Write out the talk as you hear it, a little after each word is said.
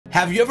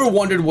Have you ever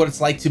wondered what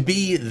it's like to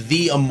be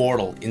the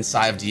immortal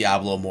inside of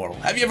Diablo Immortal?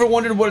 Have you ever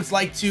wondered what it's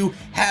like to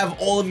have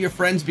all of your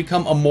friends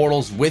become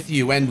immortals with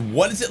you? And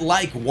what is it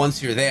like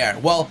once you're there?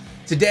 Well,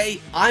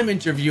 today I'm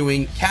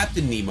interviewing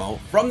Captain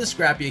Nemo from the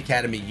Scrappy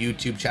Academy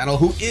YouTube channel,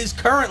 who is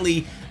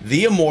currently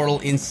the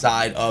immortal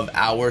inside of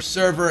our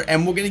server.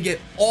 And we're going to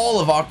get all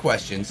of our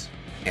questions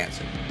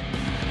answered.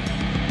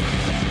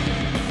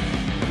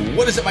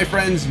 What is up, my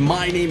friends?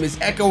 My name is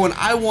Echo, and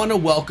I want to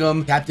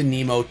welcome Captain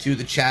Nemo to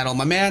the channel.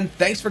 My man,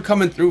 thanks for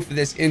coming through for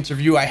this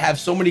interview. I have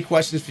so many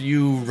questions for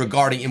you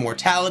regarding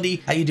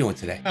immortality. How you doing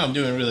today? I'm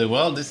doing really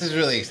well. This is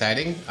really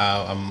exciting.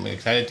 I'm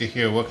excited to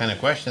hear what kind of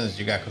questions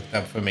you got cooked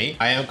up for me.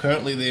 I am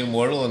currently the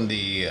immortal on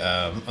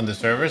the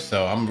server,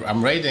 so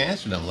I'm ready to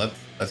answer them.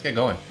 Let's get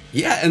going.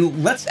 Yeah,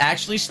 and let's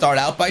actually start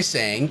out by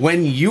saying,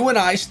 when you and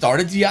I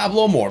started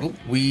Diablo Immortal,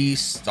 we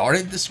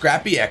started the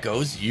Scrappy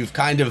Echoes. You've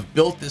kind of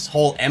built this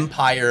whole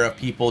empire of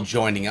people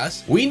joining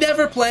us. We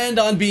never planned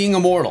on being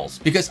immortals,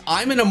 because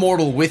I'm an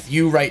immortal with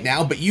you right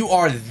now, but you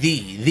are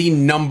the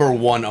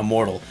 #1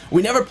 immortal.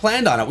 We never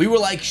planned on it. We were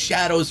like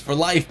shadows for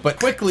life, but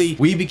quickly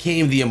we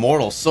became the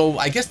immortals. So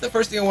I guess the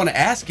first thing I want to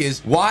ask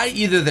is, why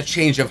either the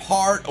change of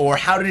heart, or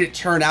how did it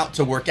turn out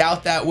to work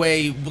out that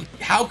way?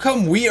 How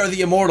come we are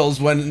the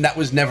immortals when that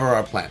was never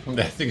our plan?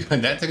 That's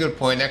a good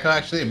point, Echo.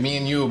 Actually, me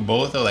and you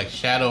both are like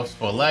shadows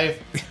for life.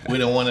 We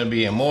don't want to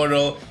be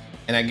immortal,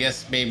 and I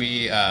guess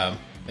maybe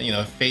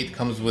fate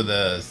comes with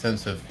a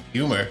sense of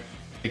humor,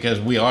 because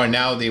we are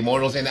now the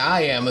immortals, and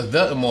I am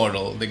the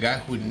immortal, the guy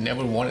who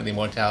never wanted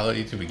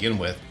immortality to begin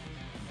with.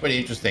 Pretty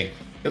interesting.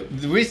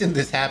 The reason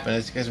this happened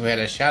is because we had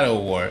a shadow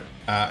war,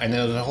 and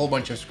there was a whole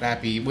bunch of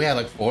Scrappy. We had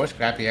like 4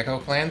 Scrappy Echo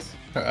clans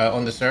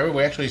on the server.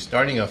 We're actually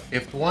starting a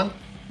 5th one.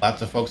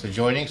 Lots of folks are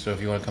joining, so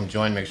if you want to come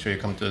join, make sure you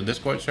come to the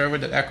Discord server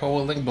that Echo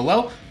will link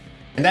below.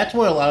 And that's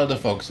where a lot of the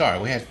folks are.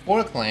 We had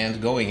 4 clans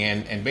going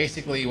in, and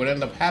basically what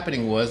ended up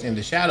happening was, in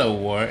the Shadow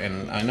War,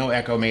 and I know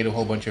Echo made a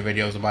whole bunch of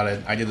videos about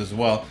it, I did as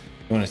well,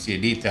 if you want to see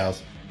the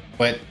details,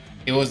 but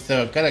it was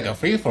kind of like a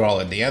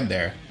free-for-all at the end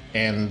there.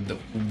 And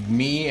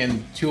me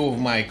and 2 of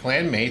my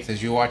clan mates,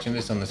 as you're watching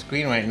this on the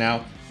screen right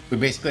now, we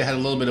basically had a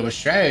little bit of a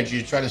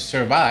strategy to try to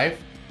survive.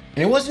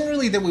 And it wasn't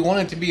really that we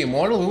wanted to be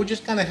immortal, we were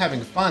just kind of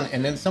having fun.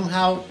 And then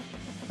somehow,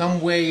 some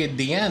way at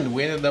the end,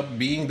 we ended up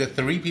being the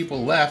 3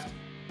 people left.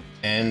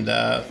 And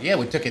yeah,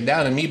 we took it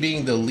down. And me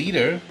being the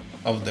leader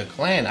of the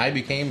clan, I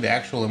became the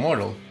actual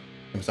immortal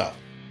himself.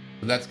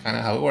 So that's kind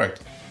of how it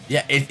worked.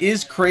 Yeah, it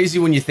is crazy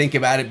when you think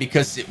about it,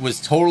 because it was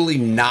totally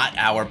not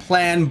our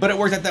plan, but it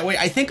worked out that way.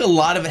 I think a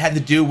lot of it had to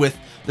do with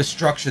the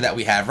structure that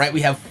we have, right? We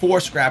have 4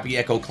 Scrappy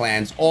Echo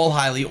clans, all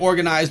highly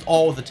organized,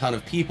 all with a ton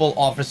of people,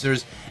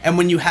 officers. And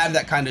when you have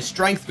that kind of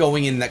strength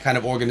going in that kind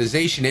of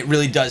organization, it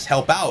really does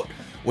help out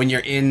when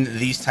you're in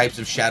these types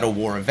of Shadow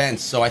War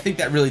events. So I think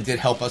that really did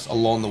help us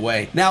along the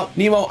way. Now,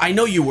 Nemo, I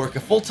know you work a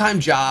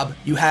full-time job.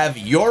 You have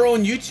your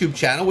own YouTube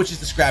channel, which is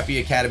the Scrappy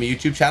Academy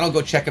YouTube channel.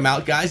 Go check him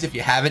out, guys. If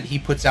you haven't, he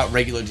puts out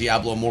regular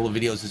Diablo Immortal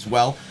videos as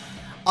well.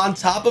 On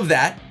top of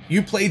that,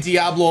 you play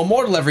Diablo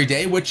Immortal every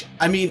day, which,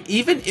 I mean,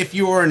 even if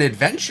you're an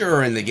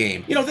adventurer in the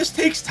game, you know, this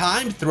takes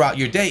time throughout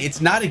your day.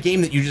 It's not a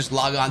game that you just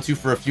log on to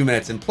for a few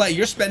minutes and play.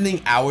 You're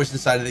spending hours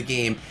inside of the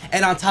game.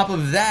 And on top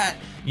of that,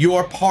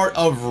 you're part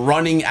of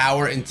running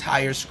our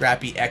entire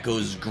Scrappy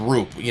Echoes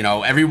group. You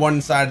know, everyone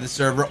inside of the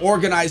server,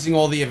 organizing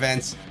all the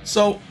events.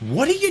 So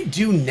what do you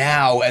do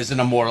now as an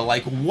immortal?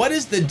 Like, what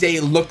does the day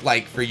look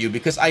like for you?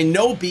 Because I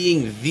know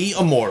being the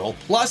immortal,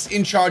 plus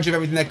in charge of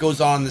everything that goes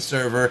on in the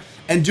server,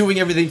 and doing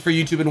everything for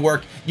YouTube and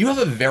work, you have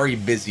a very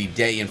busy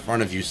day in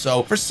front of you.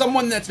 So for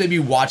someone that's maybe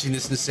watching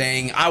this and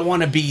saying, I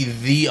want to be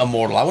the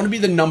immortal, I want to be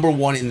the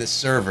 #1 in the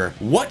server,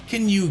 what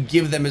can you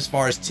give them as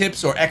far as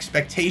tips or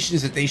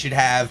expectations that they should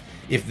have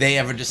if they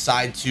ever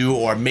decide to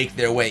or make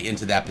their way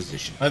into that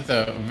position? That's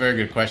a very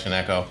good question,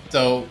 Echo.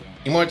 So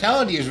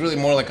immortality is really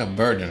more like a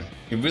burden.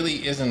 It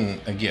really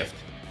isn't a gift.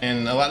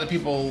 And a lot of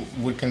people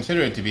would consider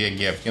it to be a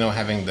gift, you know,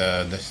 having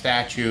the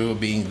statue,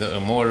 being the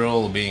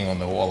immortal, being on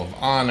the wall of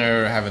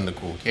honor, having the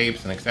cool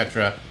capes and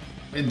etc.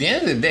 At the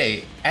end of the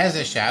day, as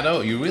a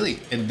shadow, you really,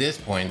 at this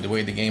point, the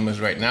way the game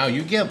is right now,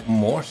 you get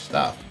more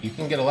stuff. You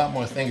can get a lot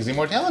more things.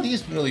 Immortality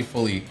isn't really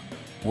fully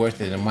worth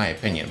it, in my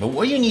opinion. But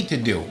what you need to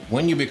do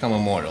when you become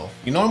immortal,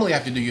 you normally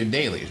have to do your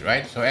dailies,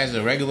 right? So as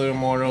a regular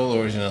immortal,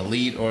 or as an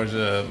elite, or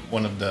as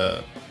one of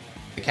the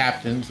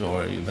captains,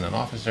 or even an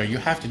officer, you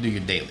have to do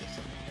your dailies.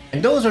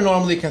 And those are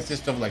normally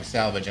consist of like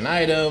salvage an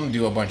item,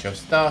 do a bunch of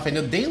stuff. And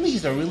the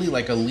dailies are really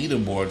like a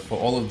leaderboard for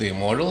all of the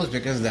immortals,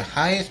 because the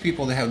highest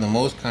people that have the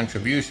most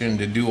contribution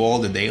to do all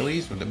the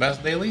dailies, or the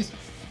best dailies,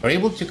 are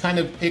able to kind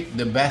of pick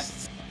the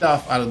best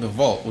stuff out of the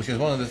vault, which is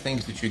one of the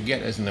things that you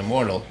get as an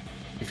immortal,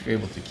 if you're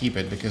able to keep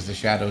it, because the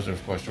shadows are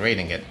of course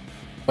rating it.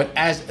 But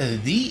as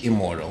the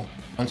immortal,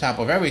 on top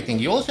of everything,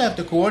 you also have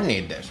to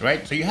coordinate this,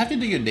 right? So you have to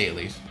do your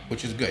dailies,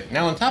 which is good.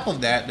 Now on top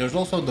of that, there's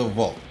also the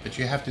vault that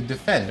you have to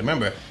defend.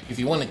 Remember, if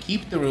you want to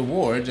keep the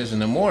rewards as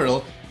an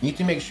immortal, you need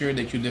to make sure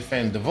that you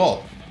defend the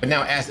vault. But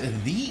now as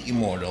the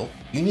immortal,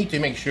 you need to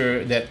make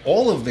sure that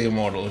all of the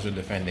immortals are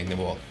defending the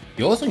vault.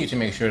 You also need to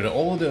make sure that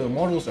all the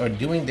immortals are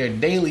doing their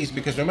dailies,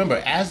 because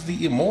remember, as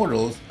the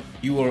immortals,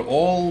 you are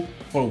all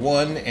for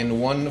one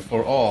and one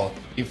for all.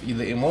 If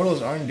the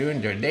immortals aren't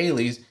doing their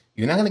dailies,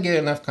 you're not going to get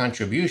enough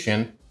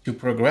contribution to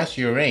progress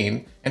your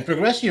reign. And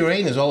progress your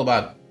reign is all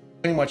about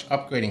pretty much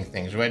upgrading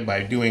things, right?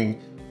 By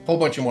doing a whole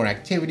bunch of more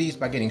activities,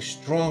 by getting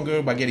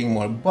stronger, by getting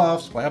more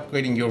buffs, by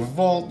upgrading your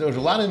vault. There's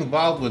a lot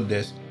involved with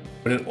this,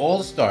 but it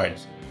all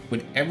starts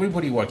with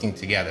everybody working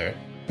together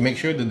to make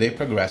sure that they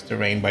progress the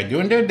reign by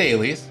doing their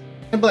dailies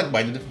and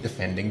by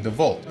defending the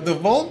vault. The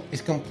vault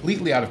is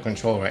completely out of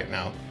control right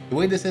now. The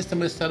way the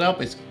system is set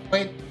up is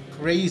quite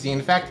crazy.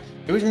 In fact,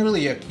 there isn't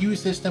really a queue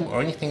system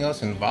or anything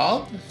else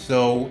involved.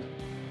 So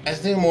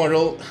as the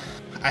immortal,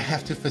 I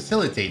have to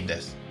facilitate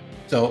this.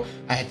 So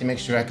I had to make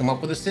sure I come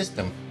up with a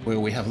system where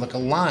we have like a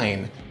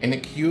line and a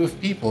queue of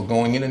people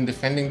going in and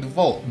defending the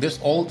vault. This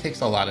all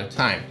takes a lot of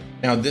time.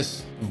 Now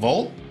this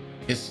vault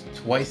is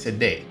twice a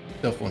day.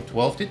 So from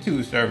 12 to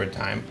 2 server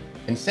time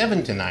and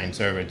 7 to 9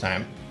 server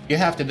time, you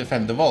have to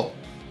defend the vault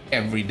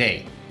every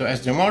day. So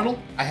as the immortal,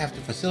 I have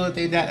to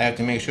facilitate that. I have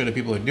to make sure that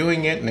people are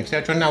doing it and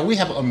etc. Now we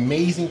have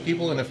amazing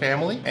people in the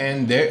family,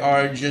 and they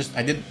are just,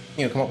 I did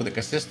come up with like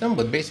a system,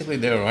 but basically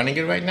they're running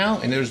it right now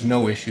and there's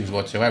no issues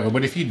whatsoever.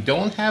 But if you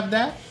don't have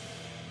that,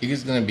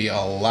 it's going to be a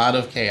lot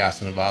of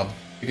chaos involved,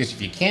 because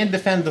if you can't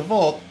defend the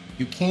vault,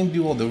 you can't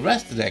do all the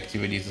rest of the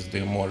activities as the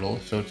immortal.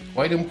 So it's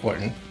quite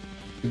important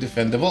to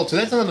defend the vault. So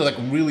that's another like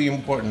really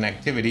important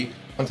activity.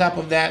 On top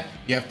of that,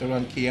 you have to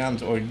run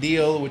Keon's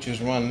Ordeal, which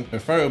is run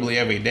preferably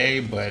every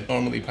day, but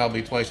normally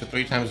probably twice or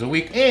 3 times a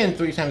week. And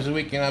 3 times a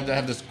week, you have to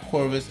have this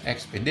Corvus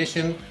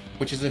Expedition,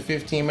 which is a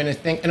 15-minute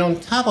thing. And on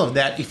top of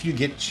that, if you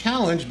get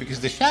challenged because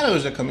the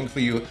shadows are coming for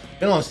you,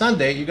 then on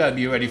Sunday, you gotta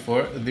be ready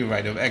for the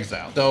Rite of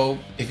Exile. So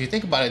if you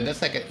think about it,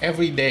 that's like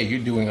every day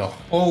you're doing a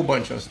whole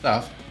bunch of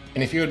stuff.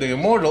 And if you're the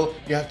immortal,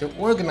 you have to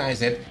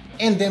organize it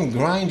and then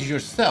grind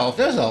yourself.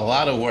 There's a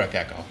lot of work,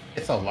 Echo.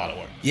 It's a lot of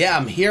work. Yeah,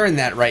 I'm hearing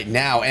that right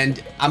now,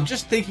 and I'm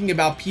just thinking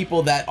about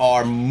people that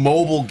are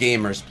mobile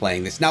gamers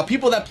playing this. Now,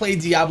 people that play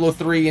Diablo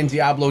 3 and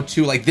Diablo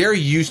 2, like they're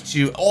used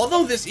to,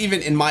 although this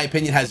even in my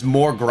opinion has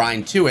more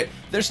grind to it,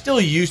 they're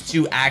still used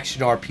to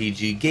action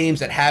RPG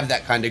games that have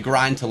that kind of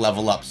grind to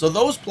level up. So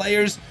those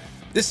players,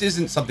 this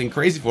isn't something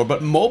crazy for,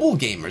 but mobile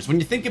gamers, when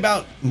you think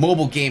about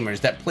mobile gamers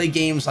that play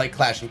games like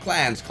Clash of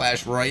Clans,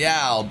 Clash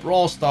Royale,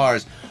 Brawl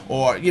Stars,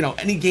 or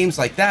any games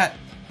like that,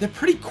 they're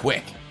pretty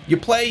quick. You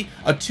play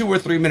a 2 or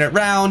 3 minute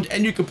round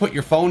and you can put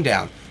your phone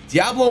down.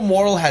 Diablo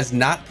Immortal has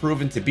not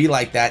proven to be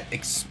like that,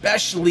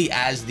 especially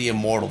as the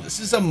Immortal. This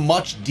is a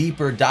much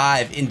deeper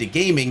dive into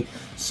gaming.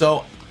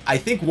 So I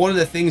think one of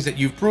the things that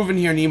you've proven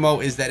here, Nemo,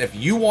 is that if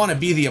you want to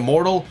be the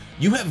Immortal,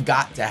 you have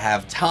got to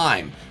have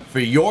time for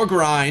your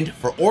grind,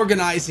 for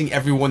organizing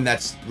everyone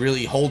that's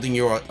really holding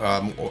your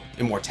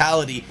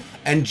immortality,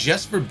 and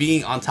just for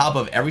being on top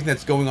of everything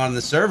that's going on in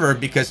the server.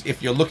 Because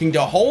if you're looking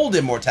to hold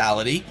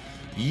immortality,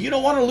 you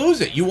don't want to lose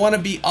it. You want to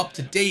be up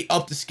to date,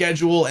 up to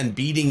schedule, and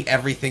beating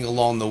everything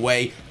along the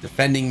way,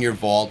 defending your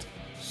vault,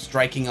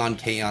 striking on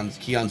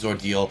Keon's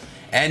Ordeal.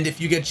 And if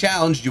you get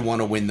challenged, you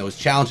want to win those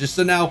challenges.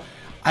 So now,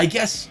 I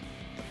guess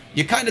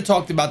you kind of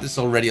talked about this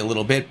already a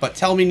little bit, but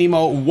tell me,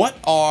 Nemo, what's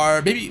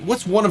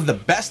one of the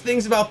best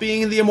things about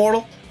being the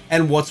Immortal,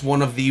 and what's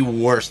one of the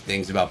worst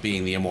things about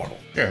being the Immortal?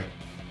 Sure.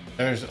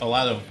 There's a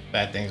lot of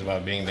bad things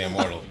about being the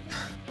Immortal.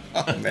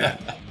 Oh, man.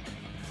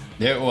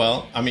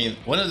 Well, I mean,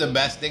 one of the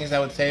best things I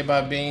would say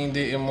about being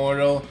the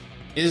Immortal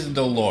is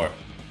the lore.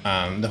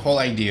 The whole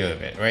idea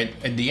of it, right?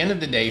 At the end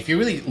of the day, if you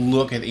really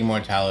look at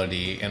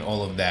immortality and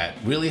all of that,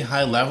 really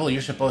high level,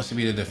 you're supposed to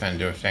be the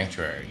defender of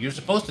Sanctuary. You're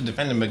supposed to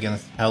defend them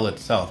against hell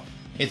itself.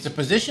 It's a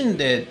position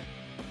that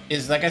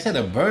is, like I said,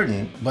 a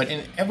burden, but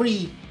in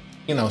every,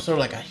 sort of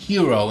like a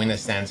hero in a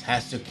sense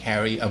has to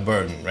carry a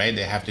burden, right?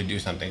 They have to do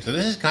something. So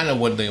this is kind of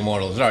what the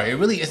Immortals are. It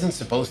really isn't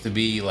supposed to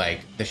be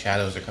like the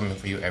shadows are coming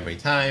for you every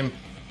time.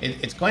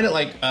 It's kind of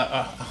like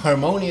a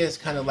harmonious,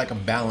 kind of like a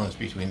balance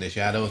between the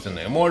shadows and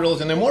the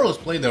Immortals. And the Immortals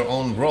play their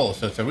own role,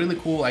 so it's a really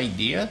cool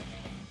idea.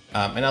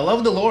 And I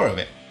love the lore of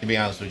it, to be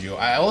honest with you.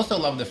 I also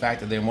love the fact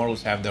that the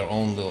Immortals have their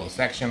own little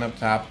section up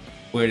top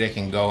where they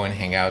can go and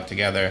hang out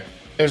together.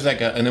 There's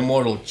like an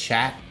Immortal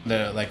chat.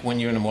 Like when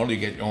you're an Immortal,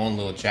 you get your own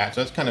little chat.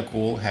 So it's kind of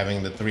cool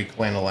having the 3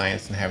 clan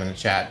alliance and having a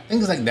chat.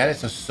 Things like that.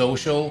 It's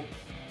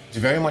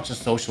very much a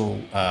social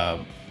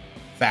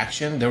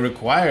faction that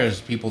requires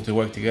people to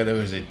work together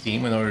as a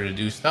team in order to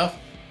do stuff.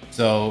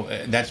 So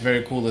that's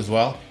very cool as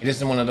well. It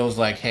isn't one of those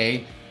like,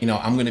 hey,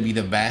 I'm going to be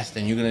the best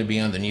and you're going to be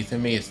underneath of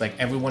me. It's like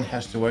everyone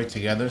has to work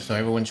together. So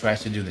everyone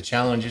tries to do the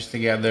challenges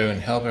together and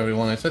help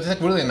everyone. So it's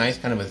like really a nice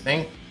kind of a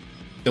thing.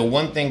 The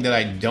one thing that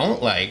I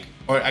don't like,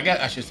 or I guess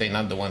I should say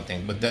not the one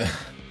thing, but the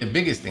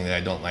biggest thing that I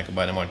don't like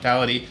about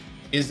immortality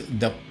is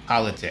the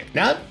politics.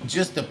 Not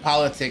just the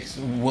politics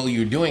while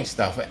you're doing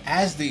stuff, but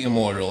as the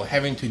Immortal,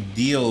 having to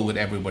deal with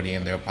everybody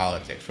in their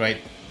politics,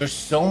 right? There's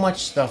so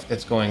much stuff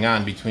that's going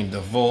on between the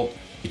Vault,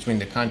 between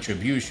the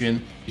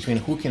contribution, between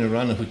who can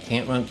run and who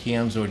can't run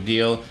Keon's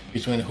Ordeal,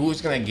 between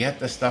who's gonna get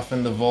the stuff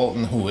in the Vault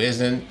and who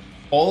isn't.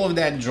 All of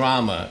that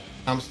drama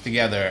comes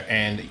together,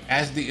 and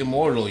as the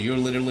immortal, you're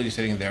literally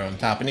sitting there on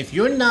top. And if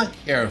you're not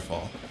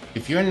careful,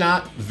 if you're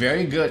not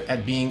very good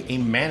at being a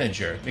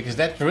manager, because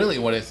that's really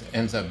what it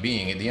ends up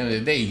being. At the end of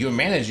the day, you're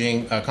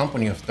managing a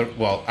company of,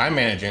 well, I'm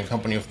managing a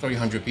company of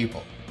 300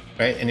 people,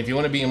 right? And if you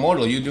want to be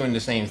immortal, you're doing the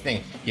same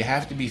thing. You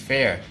have to be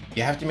fair.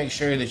 You have to make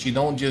sure that you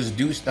don't just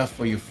do stuff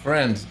for your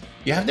friends.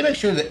 You have to make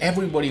sure that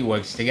everybody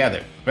works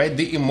together, right?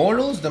 The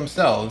immortals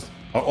themselves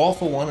are all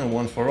for one and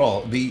one for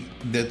all. The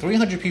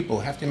 300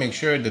 people have to make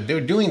sure that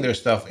they're doing their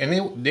stuff,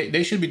 and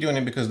they should be doing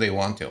it because they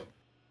want to.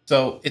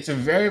 So it's a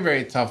very,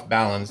 very tough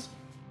balance.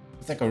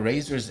 It's like a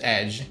razor's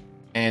edge,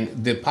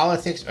 and the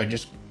politics are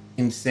just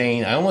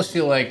insane. I almost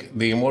feel like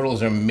the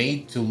immortals are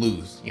made to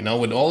lose, you know,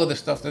 with all of the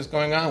stuff that's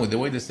going on, with the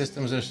way the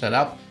systems are set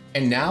up.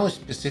 And now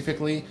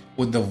specifically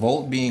with the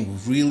vault being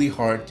really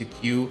hard to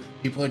queue,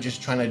 people are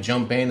just trying to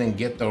jump in and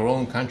get their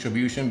own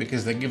contribution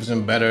because that gives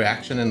them better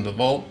action in the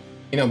vault.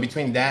 You know,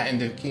 between that and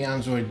the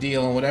Keon's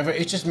ordeal and whatever,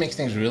 it just makes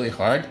things really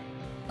hard,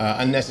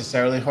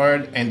 unnecessarily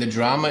hard. And the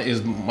drama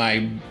is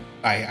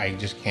I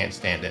just can't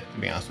stand it, to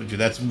be honest with you.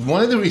 That's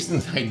one of the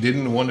reasons I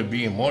didn't want to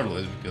be immortal,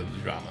 is because of the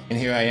drama. And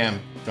here I am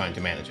trying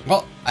to manage it.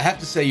 Well, I have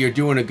to say you're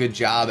doing a good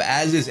job,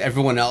 as is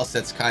everyone else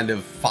that's kind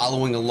of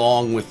following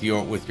along with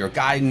your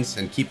guidance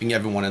and keeping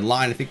everyone in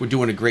line. I think we're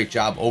doing a great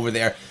job over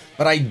there.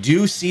 But I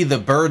do see the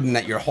burden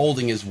that you're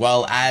holding as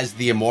well as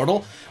the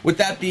immortal. With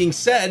that being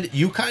said,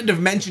 you kind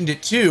of mentioned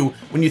it too,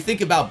 when you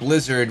think about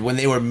Blizzard, when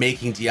they were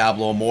making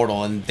Diablo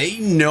Immortal, and they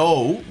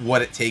know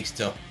what it takes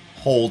to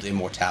hold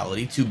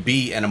immortality, to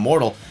be an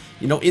immortal.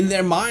 You know, in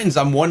their minds,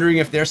 I'm wondering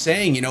if they're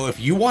saying, you know, if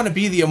you want to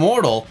be the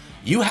immortal,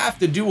 you have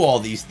to do all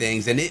these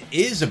things, and it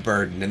is a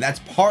burden, and that's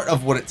part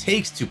of what it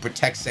takes to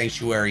protect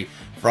Sanctuary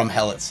from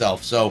hell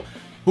itself. So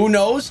who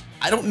knows?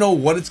 I don't know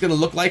what it's going to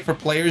look like for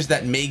players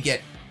that may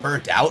get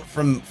burnt out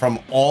from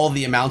all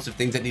the amounts of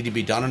things that need to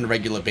be done on a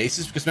regular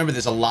basis, because remember,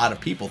 there's a lot of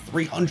people.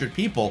 300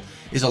 people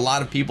is a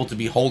lot of people to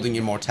be holding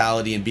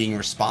immortality and being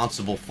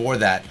responsible for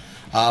that.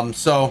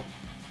 So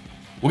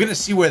we're going to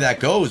see where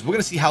that goes. We're going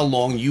to see how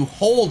long you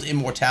hold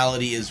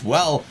immortality as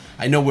well.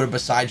 I know we're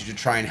beside you to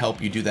try and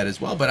help you do that as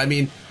well, but I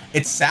mean,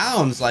 it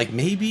sounds like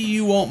maybe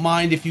you won't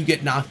mind if you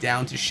get knocked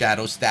down to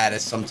shadow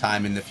status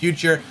sometime in the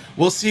future.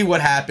 We'll see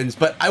what happens,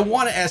 but I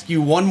want to ask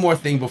you one more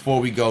thing before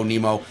we go,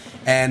 Nemo,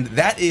 and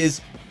that is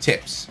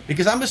tips,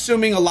 because I'm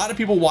assuming a lot of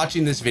people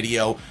watching this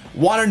video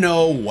want to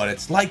know what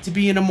it's like to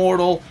be an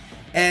immortal,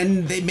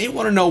 and they may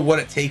want to know what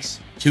it takes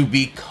to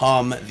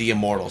become the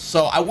immortal.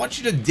 So I want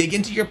you to dig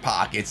into your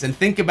pockets and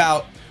think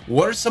about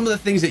what are some of the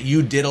things that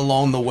you did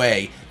along the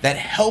way that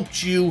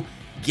helped you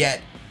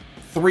get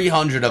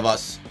 300 of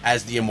us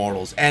as the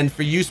immortals, and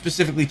for you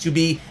specifically to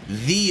be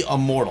the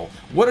immortal.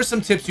 What are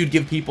some tips you'd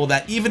give people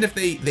that even if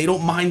they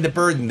don't mind the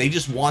burden, they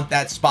just want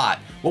that spot?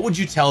 What would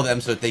you tell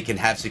them so that they can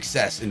have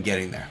success in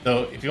getting there?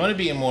 So if you want to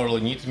be immortal,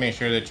 you need to make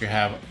sure that you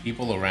have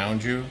people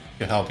around you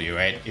to help you,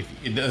 right?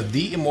 If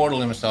the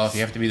immortal himself,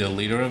 you have to be the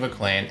leader of a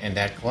clan, and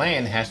that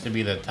clan has to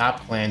be the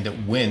top clan that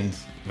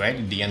wins, right,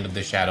 at the end of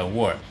the Shadow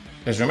War.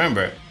 Because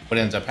remember, what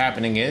ends up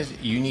happening is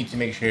you need to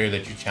make sure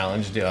that you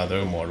challenge the other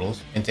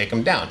immortals and take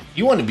them down. If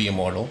you want to be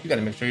immortal, you got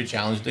to make sure you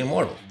challenge the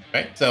immortals,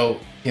 right? So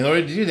in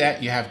order to do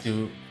that, you have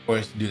to, of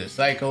course, do the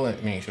cycle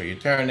and make sure you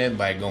turn it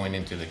by going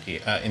into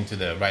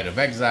the Rite of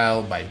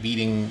Exile, by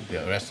beating the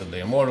rest of the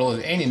immortals,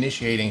 and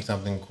initiating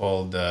something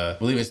called, I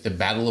believe it's the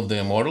Battle of the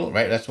Immortal,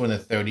 right? That's when the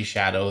 30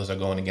 shadows are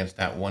going against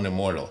that one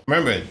immortal.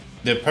 Remember,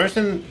 the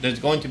person that's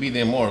going to be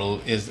the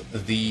immortal is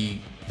the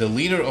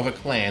leader of a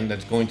clan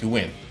that's going to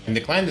win. And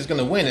the clan that's going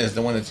to win is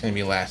the one that's going to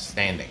be last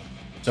standing.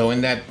 So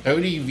in that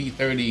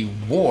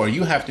 30v30 war,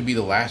 you have to be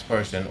the last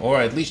person,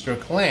 or at least your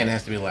clan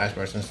has to be the last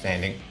person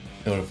standing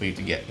in order for you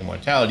to get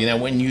immortality. Now,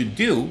 when you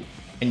do,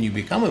 and you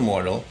become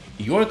immortal,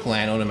 your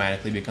clan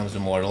automatically becomes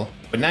immortal,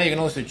 but now you can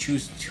also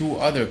choose 2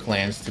 other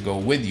clans to go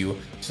with you.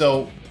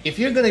 So if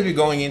you're going to be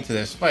going into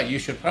this fight, you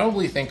should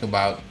probably think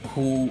about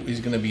who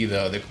is going to be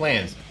the other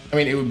clans. I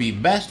mean, it would be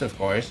best, of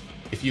course,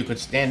 if you could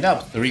stand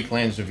up 3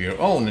 clans of your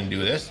own and do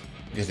this,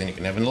 because then you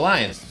can have an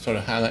alliance, sort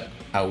of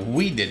how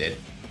we did it.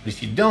 But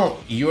if you don't,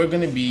 you're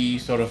going to be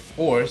sort of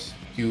forced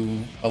to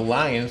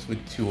alliance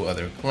with 2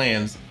 other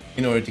clans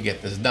in order to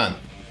get this done.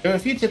 There are a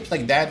few tips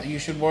like that you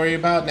should worry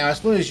about. Now, as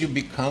soon as you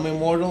become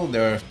immortal,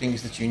 there are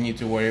things that you need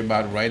to worry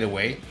about right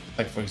away.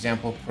 Like, for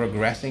example,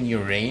 progressing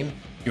your reign.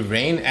 Your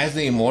reign as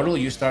the immortal,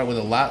 you start with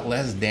a lot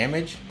less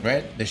damage,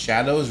 right? The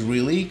shadows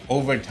really,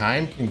 over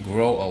time, can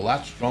grow a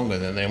lot stronger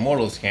than the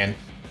immortals can,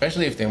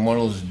 especially if the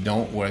immortals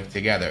don't work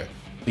together.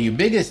 But your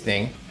biggest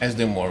thing as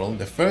the immortal,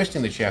 the first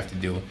thing that you have to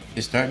do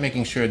is start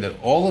making sure that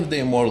all of the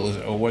immortals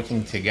are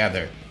working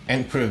together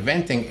and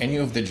preventing any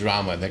of the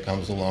drama that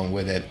comes along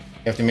with it.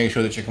 You have to make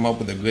sure that you come up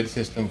with a good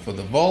system for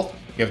the vault.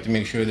 You have to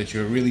make sure that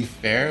you're really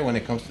fair when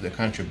it comes to the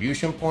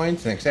contribution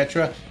points and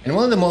etc. And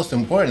one of the most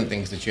important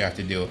things that you have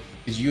to do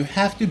is you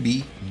have to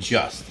be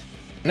just.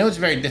 I know it's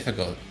very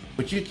difficult,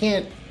 but you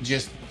can't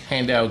just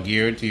hand out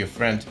gear to your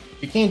friends.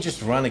 You can't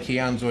just run a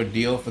Chaos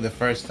Ordeal for the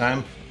first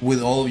time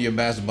with all of your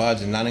best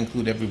buds and not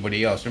include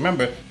everybody else.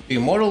 Remember, the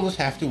Immortals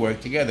have to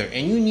work together,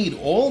 and you need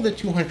all the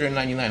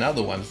 299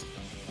 other ones,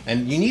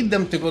 and you need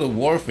them to go to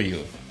war for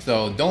you.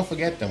 So don't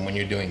forget them when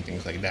you're doing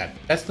things like that.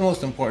 That's the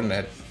most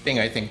important thing,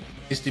 I think,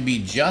 is to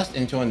be just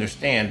and to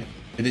understand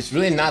that it's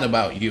really not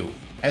about you.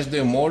 As the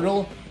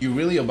Immortal, you're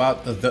really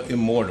about the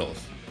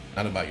Immortals,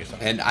 not about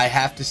yourself. And I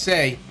have to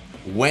say,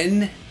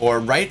 when or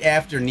right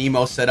after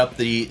Nemo set up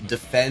the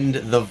defend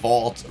the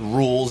vault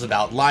rules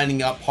about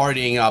lining up,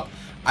 partying up,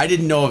 I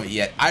didn't know of it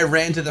yet. I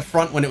ran to the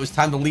front when it was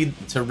time to lead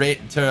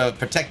to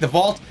protect the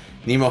vault.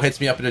 Nemo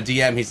hits me up in a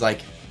DM. He's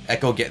like,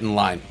 Echo, get in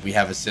line. We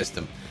have a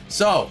system.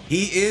 So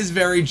he is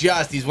very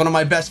just. He's one of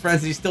my best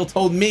friends, and he still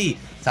told me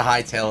to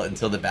hightail it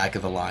until the back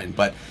of the line.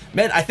 But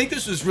man, I think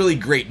this was really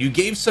great. You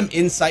gave some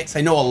insights.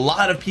 I know a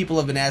lot of people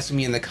have been asking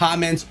me in the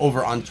comments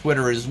over on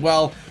Twitter as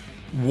well.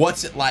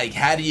 What's it like?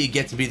 How do you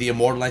get to be the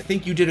Immortal? I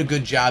think you did a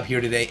good job here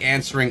today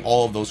answering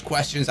all of those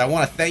questions. I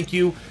want to thank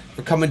you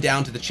for coming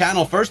down to the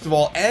channel, first of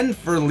all, and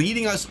for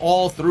leading us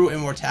all through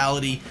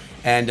Immortality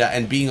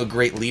and being a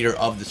great leader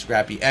of the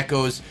Scrappy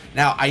Echoes.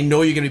 Now, I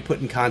know you're going to be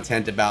putting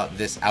content about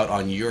this out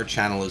on your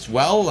channel as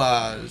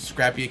well.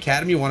 Scrappy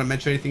Academy, you want to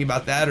mention anything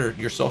about that or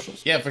your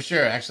socials? Yeah, for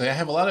sure. Actually, I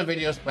have a lot of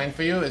videos planned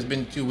for you. It's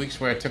been 2 weeks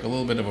where I took a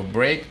little bit of a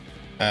break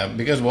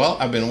because, well,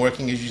 I've been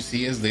working, as you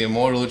see, as the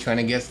Immortal, trying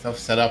to get stuff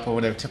set up or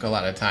whatever. It took a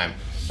lot of time.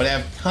 But I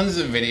have tons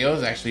of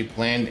videos actually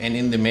planned and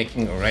in the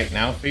making right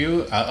now for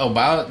you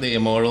about the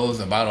Immortals,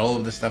 about all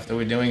of the stuff that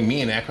we're doing.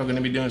 Me and Echo are going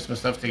to be doing some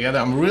stuff together.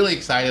 I'm really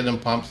excited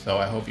and pumped, so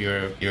I hope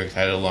you're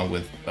excited along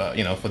with,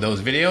 you know, for those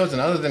videos.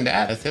 And other than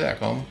that, that's it,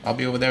 Echo. I'll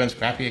be over there in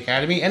Scrappy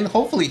Academy and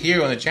hopefully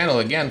here on the channel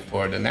again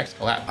for the next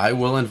collab. I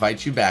will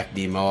invite you back,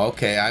 Nemo.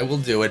 Okay, I will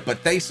do it. But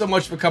thanks so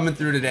much for coming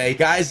through today.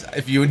 Guys,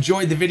 if you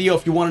enjoyed the video,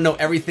 if you want to know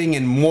everything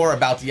and more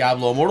about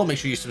Diablo Immortal, make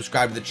sure you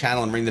subscribe to the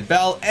channel and ring the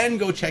bell, and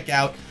go check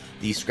out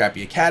the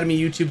Scrappy Academy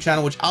YouTube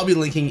channel, which I'll be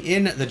linking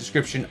in the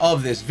description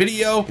of this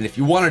video. And if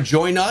you want to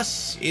join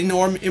us in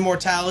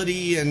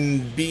Immortality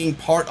and being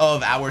part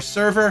of our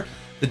server,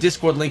 the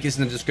Discord link is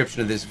in the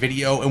description of this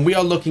video. And we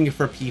are looking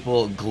for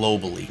people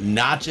globally,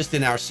 not just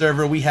in our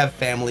server. We have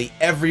family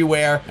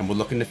everywhere, and we're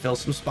looking to fill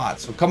some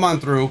spots. So come on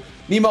through.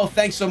 Nemo,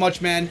 thanks so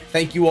much, man.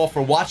 Thank you all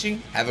for watching.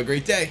 Have a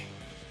great day,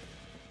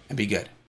 and be good.